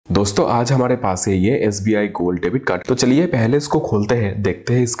दोस्तों आज हमारे पास है ये SBI गोल्ड डेबिट कार्ड। तो चलिए पहले इसको खोलते हैं,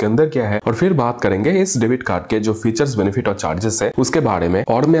 देखते हैं इसके अंदर क्या है और फिर बात करेंगे इस डेबिट कार्ड के जो फीचर्स, बेनिफिट और चार्जेस है उसके बारे में।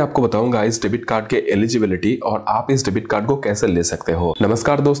 और मैं आपको बताऊंगा इस डेबिट कार्ड के एलिजिबिलिटी और आप इस डेबिट कार्ड को कैसे ले सकते हो।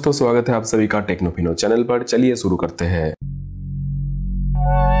 नमस्कार दोस्तों, स्वागत है आप सभी का टेक्नोफिनो चैनल पर। चलिए शुरू करते हैं।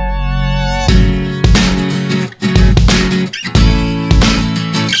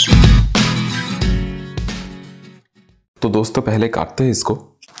 तो दोस्तों पहले काटते हैं इसको।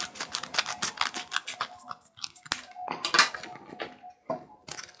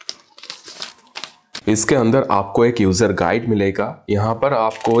 इसके अंदर आपको एक यूजर गाइड मिलेगा। यहाँ पर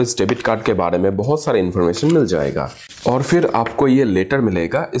आपको इस डेबिट कार्ड के बारे में बहुत सारे इन्फॉर्मेशन मिल जाएगा और फिर आपको ये लेटर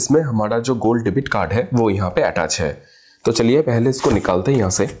मिलेगा। इसमें हमारा जो गोल्ड डेबिट कार्ड है वो यहाँ पे अटैच है। तो चलिए पहले इसको निकालते हैं यहाँ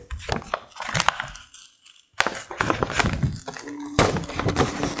से।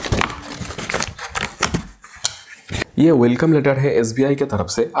 ये वेलकम लेटर है SBI की तरफ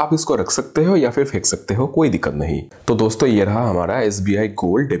से। आप इसको रख सकते हो या फिर फेंक सकते हो, कोई दिक्कत नहीं। तो दोस्तों ये रहा हमारा SBI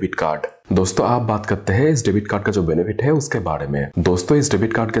गोल्ड डेबिट कार्ड। दोस्तों आप बात करते हैं इस डेबिट कार्ड का जो बेनिफिट है उसके बारे में। दोस्तों इस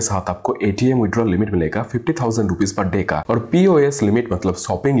डेबिट कार्ड के साथ आपको ATM विड्रॉल लिमिट मिलेगा 50,000 रुपीज पर डे का और POS लिमिट मतलब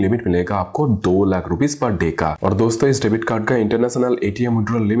शॉपिंग लिमिट मिलेगा आपको 2 लाख रुपीज पर डे का। और दोस्तों इस डेबिट कार्ड का इंटरनेशनल ATM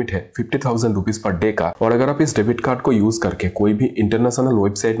विड्रॉल लिमिट है 50,000 रुपीज पर डे का। और अगर आप इस डेबिट कार्ड को यूज करके कोई भी इंटरनेशनल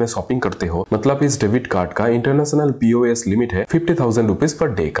वेबसाइट में शॉपिंग करते हो, मतलब इस डेबिट कार्ड का इंटरनेशनल POS लिमिट है 50,000 रुपीज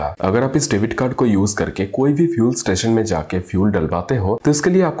पर डे का। अगर आप इस डेबिट कार्ड को यूज करके कोई भी फ्यूल स्टेशन में जाके फ्यूल डलवाते हो तो इसके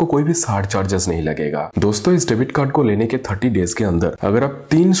लिए आपको कोई भी चार्जेस नहीं लगेगा। दोस्तों इस डेबिट कार्ड को लेने के 30 डेज के अंदर अगर आप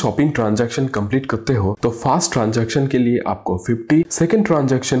 3 शॉपिंग ट्रांजैक्शन कंप्लीट करते हो तो फर्स्ट ट्रांजैक्शन के लिए आपको 50, सेकंड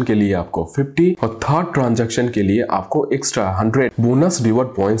ट्रांजैक्शन के लिए आपको 50 और थर्ड ट्रांजैक्शन के लिए आपको एक्स्ट्रा 100 बोनस रिवॉर्ड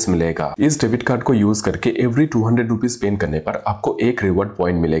पॉइंट्स मिलेगा। इस डेबिट कार्ड को यूज करके एवरी 200 रुपीज स्पेंड करने पर आपको एक रिवॉर्ड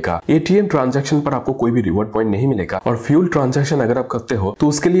पॉइंट मिलेगा। ATM ट्रांजैक्शन पर आपको कोई भी रिवॉर्ड पॉइंट नहीं मिलेगा और फ्यूल ट्रांजैक्शन अगर आप करते हो तो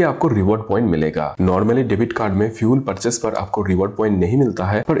उसके लिए आपको रिवॉर्ड पॉइंट मिलेगा। नॉर्मली डेबिट कार्ड में फ्यूल परचेस पर आपको रिवॉर्ड पॉइंट नहीं मिलता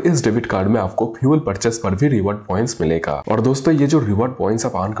है, पर इस डेबिट कार्ड में आपको फ्यूल परचेस पर भी रिवॉर्ड पॉइंट्स मिलेगा। और दोस्तों ये जो रिवॉर्ड पॉइंट्स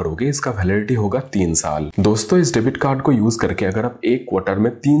आप अर्न करोगे इसका वैलिडिटी होगा 3 साल। दोस्तों इस डेबिट कार्ड को यूज करके अगर आप एक क्वार्टर में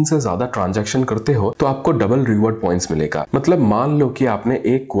 3 से ज्यादा ट्रांजैक्शन करते हो तो आपको डबल रिवॉर्ड पॉइंट्स मिलेगा। मतलब मान लो कि आपने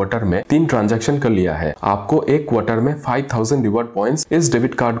एक क्वार्टर में 3 ट्रांजैक्शन कर लिया है, आपको एक क्वार्टर में 5,000 रिवॉर्ड पॉइंट्स इस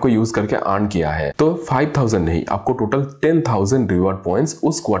डेबिट कार्ड को यूज करके अर्न किया है तो 5,000 नहीं, आपको टोटल 10,000 रिवॉर्ड पॉइंट्स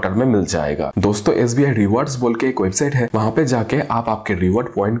उस क्वार्टर में मिल जाएगा। दोस्तों SBI रिवॉर्ड्स बोल के एक वेबसाइट है, वहां पे जाके आप आपके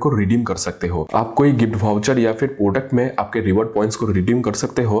रिवॉर्ड पॉइंट को रिडीम कर सकते हो। आप कोई गिफ्ट वाउचर या फिर प्रोडक्ट में आपके रिवॉर्ड पॉइंट्स को रिडीम कर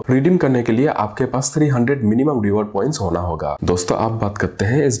सकते हो। रिडीम करने के लिए आपके पास 300 मिनिमम रिवॉर्ड पॉइंट्स होना होगा। दोस्तों आप बात करते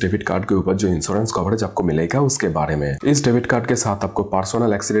हैं इस डेबिट कार्ड के ऊपर जो इंश्योरेंस कवरेज आपको मिलेगा उसके बारे में। इस डेबिट कार्ड के साथ आपको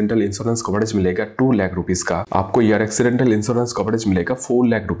पर्सनल एक्सीडेंटल इंश्योरेंस कवरेज मिलेगा 2 लाख रुपीज का। आपको ईयर एक्सीडेंटल इंश्योरेंस कवरेज मिलेगा 4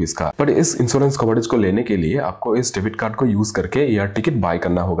 लाख रुपीज का। पर इस इंश्योरेंस कवरेज को लेने के लिए आपको इस डेबिट कार्ड को यूज करके एयर टिकट बाय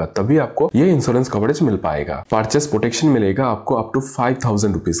करना होगा, तभी आपको ये इंश्योरेंस कवरेज मिल पाएगा। परचेस प्रोटेक्शन मिलेगा आपको अप टू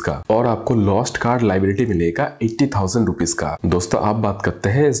 5,000 रुपीज का और आपको लॉस्ट कार्ड लाइबिलिटी मिलेगा 80,000 रुपीज का। दोस्तों आप बात करते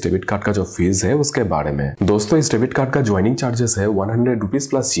हैं इस डेबिट कार्ड का जो फीस है उसके बारे में। दोस्तों इस डेबिट कार्ड का ज्वाइनिंग चार्जेस है 100 रुपीज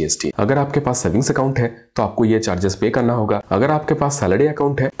प्लस GST। अगर आपके पास सेविंग्स अकाउंट है तो आपको ये चार्जेस पे करना होगा। अगर आपके पास सैलरी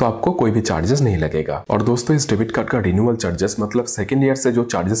अकाउंट है तो आपको कोई भी चार्जेस नहीं लगेगा। और दोस्तों इस डेबिट कार्ड का रिन्यूअल चार्जेस मतलब सेकेंड ईयर से जो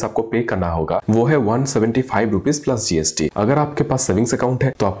चार्जेस आपको पे करना होगा वो है 175 रुपीज प्लस GST। अगर आपके पास सेविंग्स अकाउंट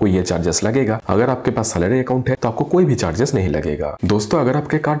है तो आपको ये चार्जेस लगेगा। अगर आपके पास सैलरी अकाउंट है तो आपको कोई भी चार्जेस नहीं लगेगा। दोस्तों अगर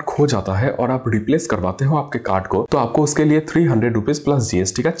आपके कार्ड खो जाता है और आप रिप्लेस करवाते हो आपके कार्ड को तो आपको उसके लिए 300 रुपीज प्लस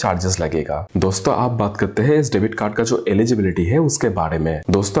GST का चार्जेस लगेगा। दोस्तों आप बात करते हैं इस डेबिट कार्ड का जो एलिजिबिलिटी है उसके बारे में।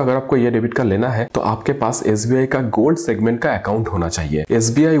 दोस्तों अगर आपको ये डेबिट कार्ड लेना है तो आपके पास SBI का गोल्ड सेगमेंट का अकाउंट होना चाहिए।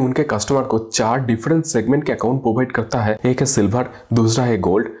 SBI उनके कस्टमर को 4 डिफरेंट सेगमेंट के अकाउंट प्रोवाइड करता है। एक है सिल्वर, दूसरा है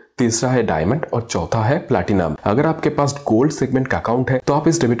गोल्ड, तीसरा है डायमंड और चौथा है प्लैटिनम। अगर आपके पास गोल्ड सेगमेंट का अकाउंट है तो आप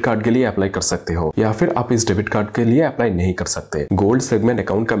इस डेबिट कार्ड के लिए अप्लाई कर सकते हो या फिर आप इस डेबिट कार्ड के लिए अप्लाई नहीं कर सकते। गोल्ड सेगमेंट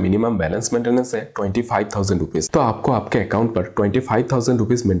अकाउंट का मिनिमम बैलेंस मेंटेनेंस है 25,000 रुपीज। तो आपको आपके अकाउंट पर 25,000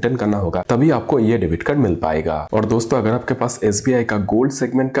 रुपीज मेंटेन करना होगा, तभी आपको ये डेबिट कार्ड मिल पाएगा। और दोस्तों अगर आपके पास SBI का गोल्ड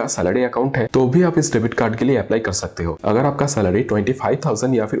सेगमेंट का सैलरी अकाउंट है तो भी आप इस डेबिट कार्ड के लिए अप्लाई कर सकते हो। अगर आपका सैलरी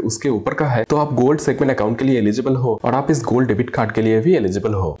 25,000 या फिर उसके ऊपर का है तो आप गोल्ड सेगमेंट अकाउंट के लिए एलिजिबल हो और आप इस गोल्ड डेबिट कार्ड के लिए भी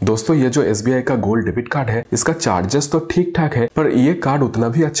एलिजिबल हो। दोस्तों ये जो SBI का गोल्ड डेबिट कार्ड है इसका चार्जेस तो ठीक ठाक है, पर ये कार्ड उतना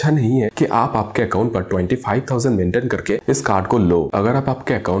भी अच्छा नहीं है कि आप आपके अकाउंट पर 25,000 मेंटेन करके इस कार्ड को लो। अगर आप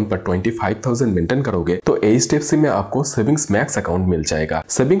आपके अकाउंट पर 25,000 मेंटेन करोगे तो HDFC में आपको सेविंग्स मैक्स अकाउंट मिल जाएगा।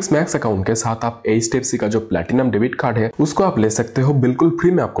 सेविंग्स मैक्स अकाउंट के साथ आप HDFC का जो प्लैटिनम डेबिट कार्ड है उसको आप ले सकते हो, बिल्कुल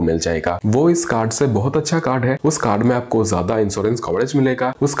फ्री में आपको मिल जाएगा। वो इस कार्ड से बहुत अच्छा कार्ड है। उस कार्ड में आपको ज्यादा इंश्योरेंस कवरेज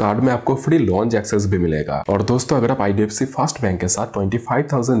मिलेगा, उस कार्ड में आपको फ्री लॉन्च एक्सेस भी मिलेगा। और दोस्तों अगर आप IDFC फर्स्ट बैंक के साथ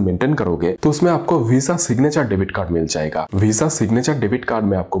 25,000 मेंटेन करोगे तो उसमें आपको वीजा सिग्नेचर डेबिट कार्ड मिल जाएगा। वीजा सिग्नेचर डेबिट कार्ड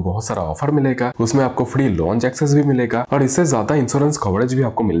में आपको बहुत सारा ऑफर मिलेगा, उसमें आपको फ्री लॉन्च एक्सेस भी मिलेगा और इससे ज्यादा इंश्योरेंस कवरेज भी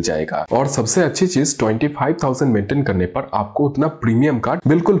आपको मिल जाएगा। और सबसे अच्छी चीज 25,000 मेंटेन करने पर आपको उतना प्रीमियम कार्ड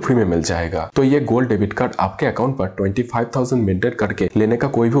बिल्कुल फ्री में मिल जाएगा। तो ये गोल्ड डेबिट कार्ड आपके अकाउंट पर 25,000 मेंटेन करके लेने का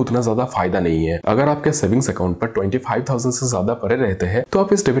कोई भी उतना ज्यादा फायदा नहीं है। अगर आपके सेविंग्स अकाउंट पर 25,000 से ज्यादा पड़े रहते हैं तो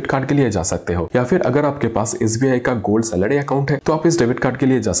आप इस डेबिट कार्ड के लिए जा सकते हो, या फिर अगर आपके पास SBI का गोल्ड सैलरी अकाउंट है तो आप इस डेबिट कार्ड के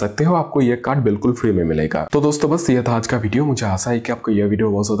लिए जा सकते हो, आपको ये कार्ड बिल्कुल फ्री में मिलेगा। तो दोस्तों बस ये था आज का वीडियो। मुझे आशा है कि आपको यह वीडियो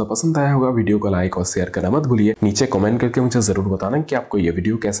बहुत ज्यादा पसंद आया होगा। वीडियो को लाइक और शेयर करना मत भूलिए। नीचे कमेंट करके मुझे जरूर बताना कि आपको यह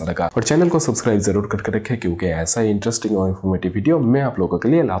वीडियो कैसा लगा और चैनल को सब्सक्राइब जरूर करके रखें, क्योंकि ऐसा ही इंटरेस्टिंग और इन्फॉर्मेटिव वीडियो मैं आप लोगों के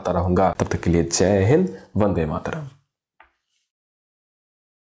लिए लाता रहूंगा। तब तक के लिए जय हिंद, वंदे मातरम।